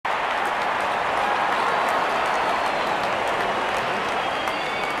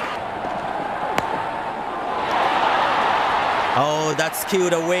that's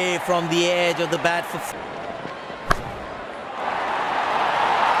skewed away from the edge of the bat for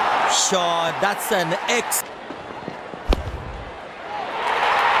shot. That's an X.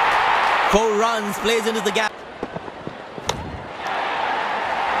 4 runs, plays into the gap.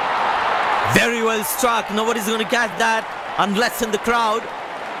 Very well struck. Nobody's going to catch that unless in the crowd.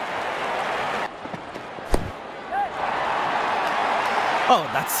 Oh,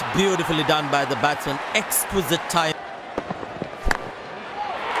 that's beautifully done by the batsman. Exquisite time.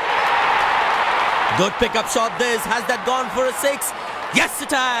 Good pickup shot this. Has that gone for a 6? Yes,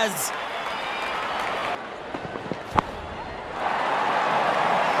 it has.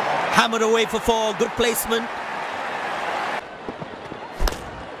 Hammered away for 4. Good placement.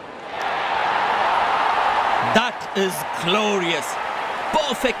 That is glorious.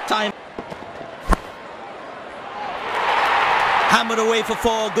 Perfect time. Hammered away for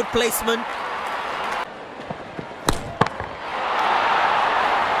 4. Good placement.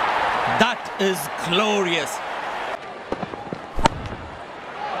 That is glorious.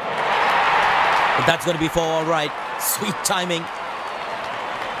 But that's going to be 4, all right. Sweet timing.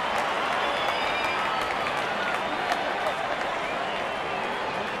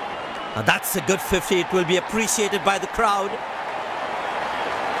 Now that's a good 50. It will be appreciated by the crowd.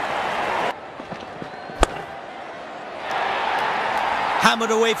 Hammered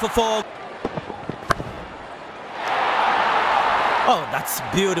away for 4. Oh, that's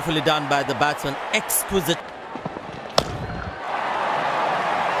beautifully done by the batsman. Exquisite.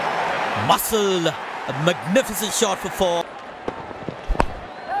 Muscle. A magnificent shot for 4.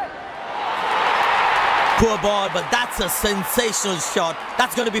 Poor ball, but that's a sensational shot.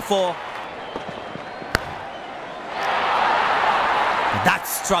 That's going to be 4. That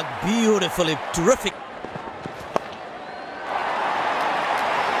struck beautifully. Terrific.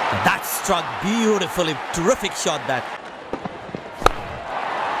 That struck beautifully. Terrific shot that.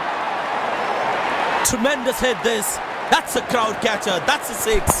 Tremendous hit this. That's a crowd catcher. That's a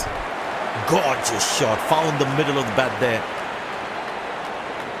 6. Gorgeous shot. Found the middle of the bat there.